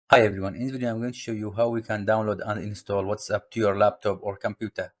Hi everyone, in this video I'm going to show you how we can download and install WhatsApp to your laptop or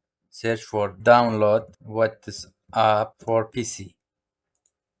computer. Search for download WhatsApp for PC.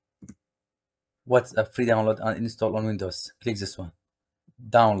 WhatsApp free download and install on Windows. Click this one.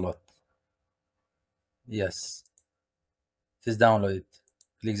 Download. Yes. Just download it.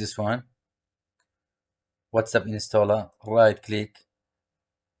 Click this one. WhatsApp installer. Right click.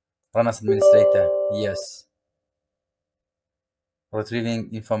 Run as administrator. Yes.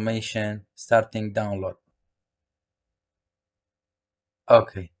 Retrieving information. Starting download.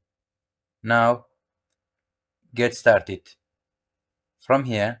 Okay. Now get started. From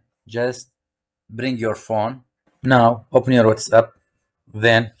here, just bring your phone. Now open your WhatsApp.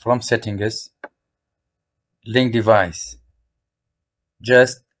 Then from settings, link device.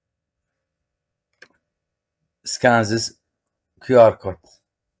 Just scan this QR code.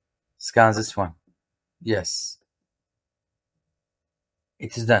 Scan this one. Yes.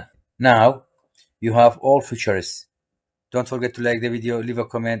 It is done. Now you have all features. Don't forget to like the video, leave a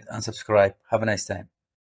comment and subscribe. Have a nice time.